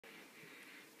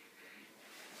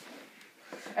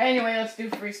Anyway, let's do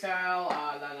freestyle.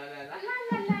 La la la la la la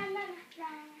la la la.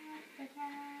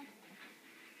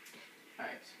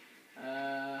 Alright.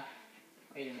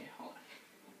 Wait a minute, hold on.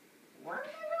 Where am I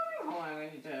going? Hold on, I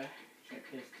need to check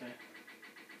this to...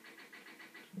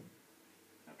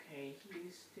 Okay,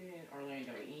 Houston,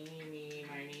 Orlando, eeny, meeny,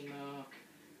 miny, mo.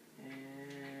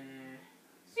 And...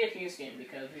 see at Houston,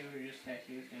 because we were just at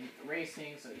Houston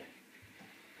racing, so yeah.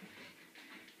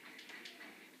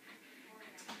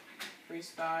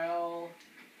 Freestyle,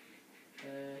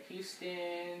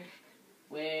 Houston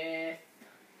with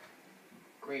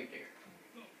Gravedigger.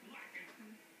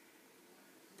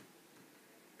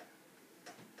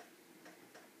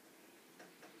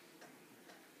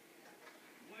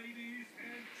 Ladies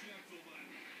and gentlemen,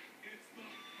 it's the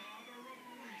father of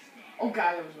freestyle. Oh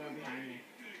god, there was one behind me.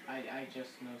 I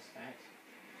just noticed that.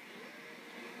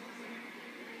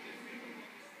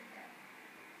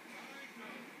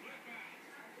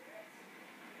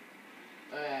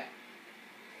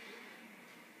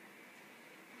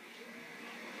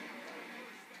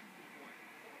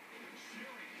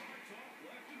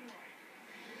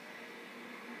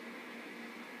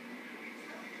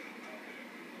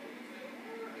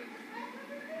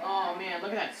 Oh man,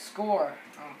 look at that score.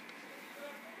 Oh.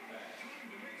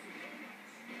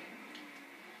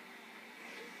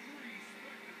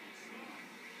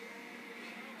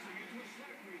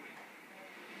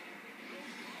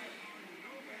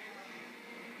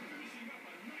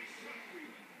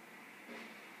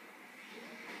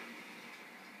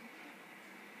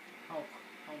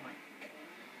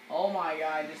 Oh my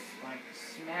god, just like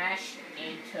smashed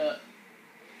into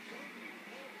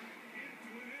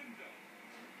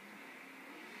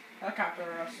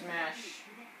helicopter smash.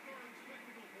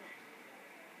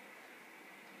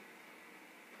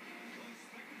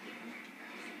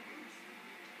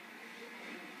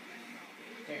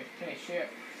 There's finish it.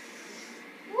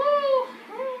 Woo!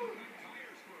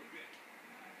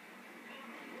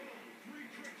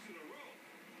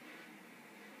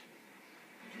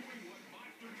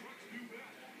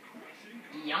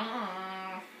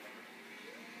 Yeah.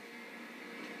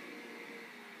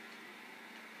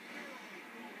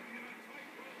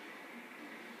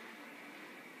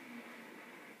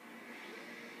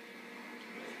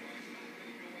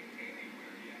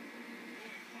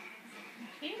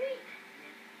 Kidding me?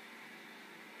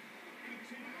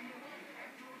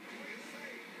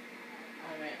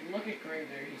 Oh man, look at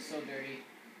Gravedigger, he's so dirty.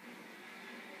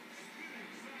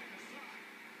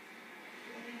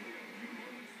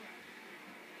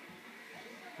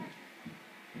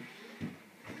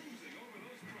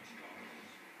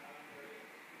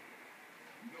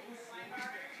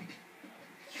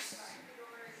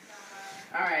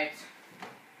 Alright.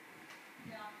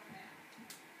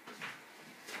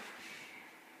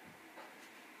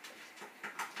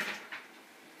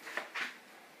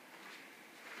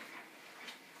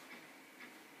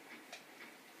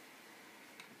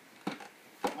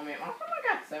 Oh man, oh my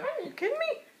god, 7? Are you kidding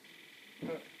me?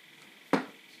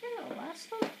 Yeah, the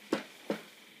last one?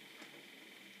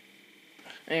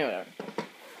 Anyway.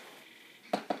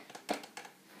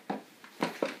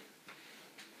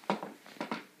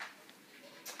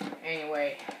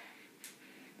 Anyway.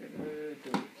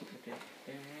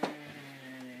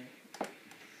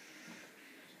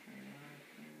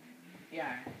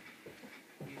 Yeah.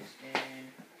 Houston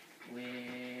with...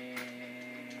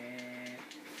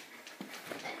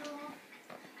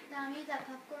 Nami, that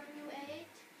popcorn you ate,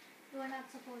 you are not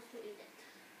supposed to eat it.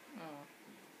 Oh.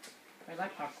 I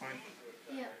like popcorn.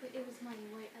 Yeah, but it was money.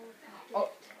 Wait, I would not do Oh.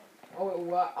 it. Oh,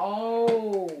 what?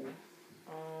 Oh.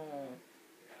 Oh.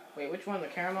 Wait, which one? The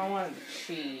caramel one or the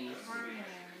cheese?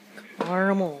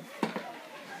 Caramel.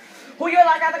 Who you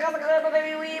like?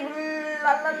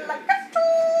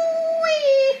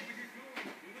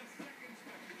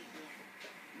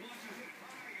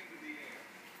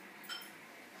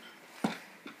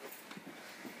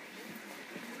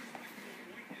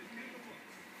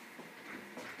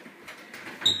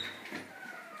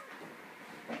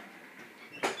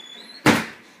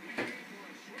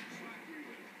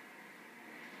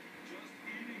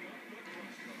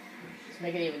 Let's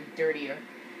make it even dirtier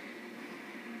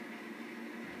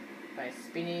by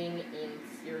spinning in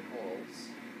circles.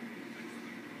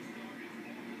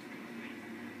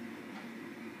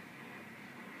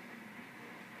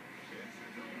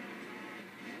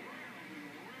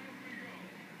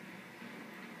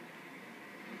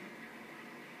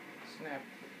 Snap.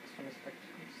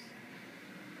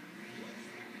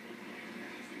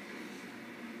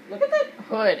 Look at that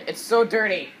hood. It's so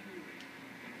dirty.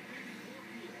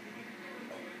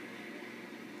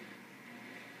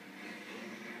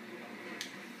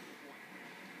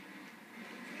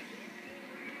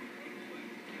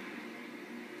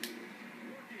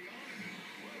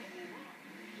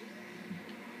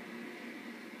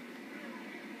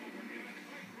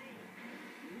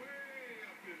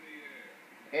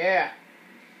 Yeah.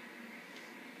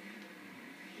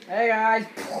 Hey guys.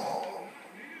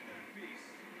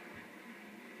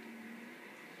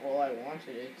 Well, I wanted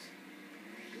it.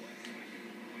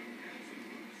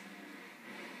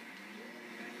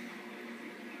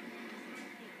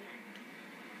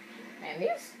 Man,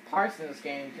 these parts in this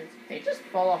game, they just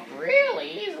fall off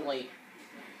really easily.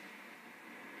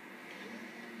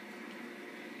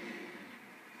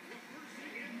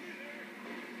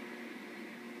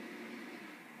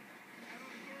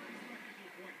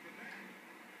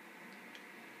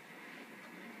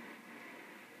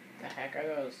 The heck are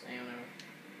those? I don't know.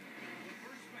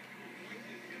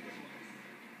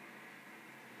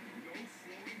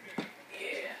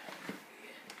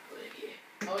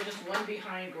 Oh, just one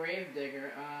behind Gravedigger.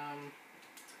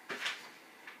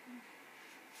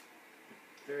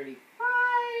 35.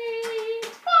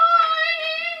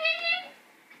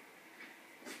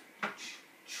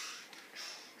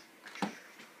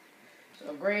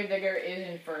 So Gravedigger is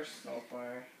in first so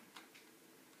far.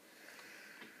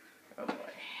 Oh boy.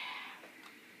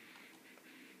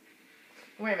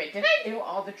 Wait a minute, did I do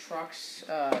all the trucks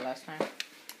last time?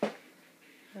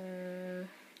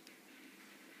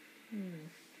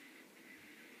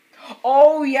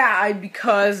 Oh yeah,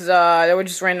 because they were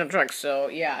just random trucks. So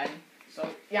yeah, so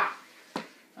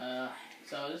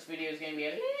this video is gonna be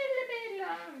a little bit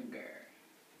longer.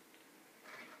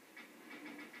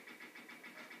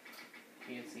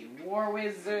 You can see War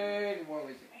Wizard.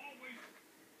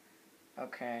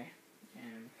 Okay,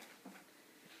 and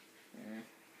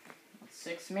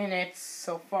 6 minutes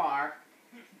so far.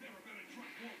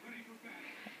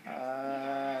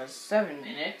 7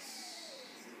 minutes.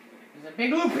 There's a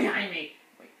big loop behind me.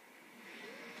 Wait.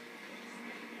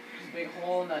 There's a big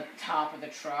hole in the top of the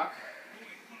truck.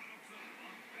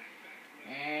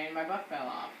 And my butt fell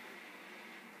off.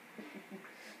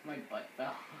 My butt fell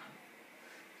off.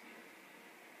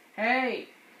 Hey,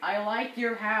 I like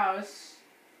your house.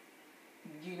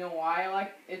 Do you know why I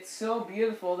like it? It's so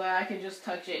beautiful that I can just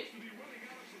touch it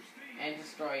and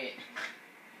destroy it.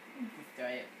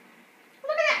 Destroy it.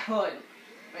 Look at that hood.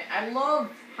 I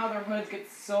love how their hoods get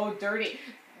so dirty.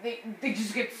 They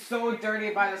just get so dirty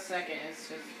by the second. It's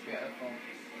just beautiful.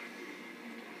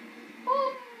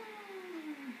 Oh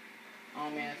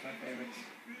man, that's my favorite.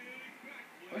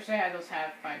 Wish I had those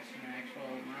half pipes from an actual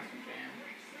Monster Jam.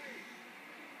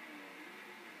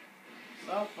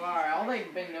 So far, all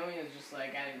they've been doing is just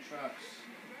like adding trucks.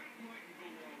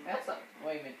 That's a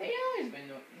wait a minute.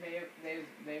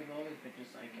 They've always been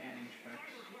just like adding trucks.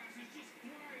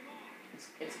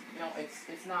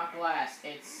 It's not glass.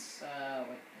 It's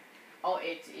what? Oh,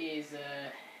 it is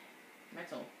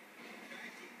metal.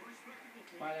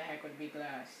 Why the heck would it be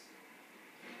glass?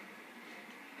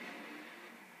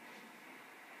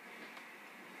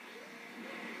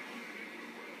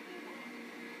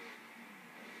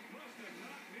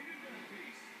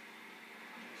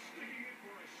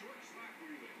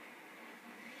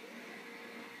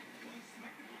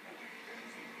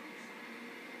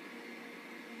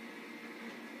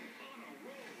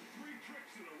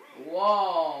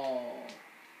 Whoa!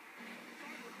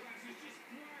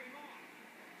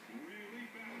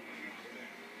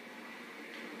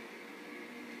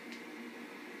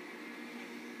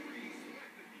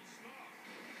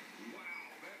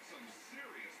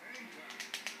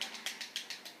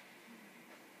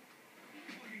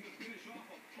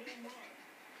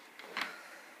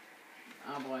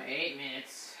 Oh boy, 8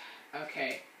 minutes.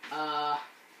 Okay.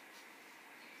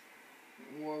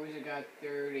 War Wizard got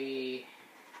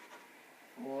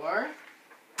 34.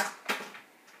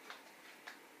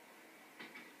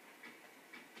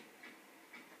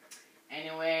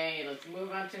 Anyway, let's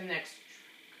move on to the next,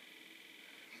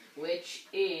 which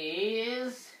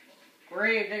is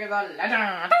Gravedigger the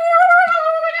Legend.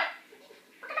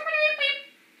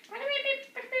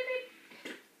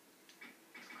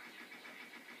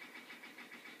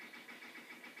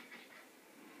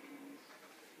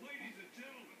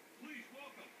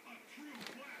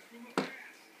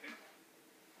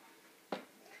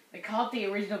 They call it the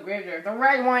original Gravedigger. The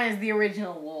red one is the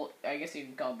original. Well, I guess you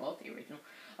can call both the original.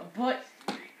 But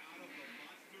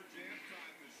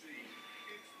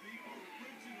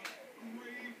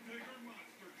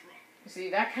see,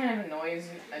 that kind of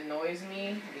annoys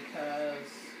me because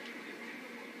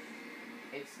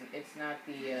it's not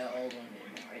the old one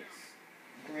anymore. It's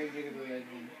Gravedigger the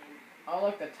Legend. Oh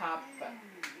look, the top.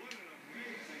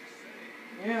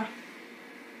 Yeah.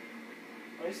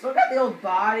 But they still got the old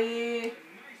body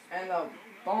and the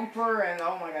bumper and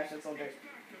oh my gosh, that's so good.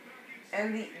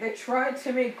 And they tried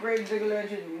to make Gravedigger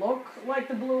Legend look like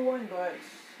the blue one, but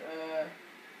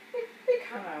they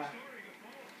kind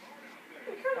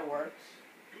of works.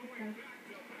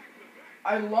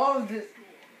 I love this.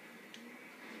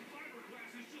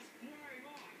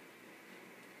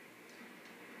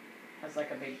 That's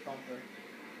like a big bumper.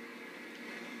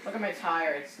 Look at my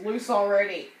tire. It's loose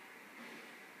already.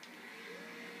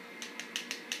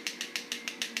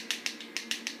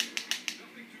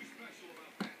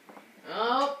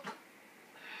 Oh.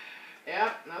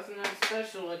 Yep, nothing that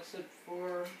special except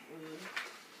for...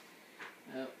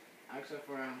 Nope, except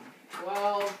for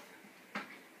 12.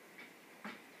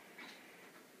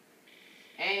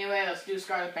 Anyway, let's do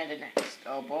Scarlet Bandit next.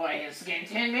 Oh boy, it's getting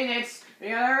 10 minutes. We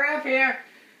gotta hurry up here.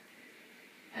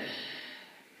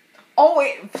 Oh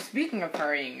wait, speaking of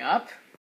hurrying up,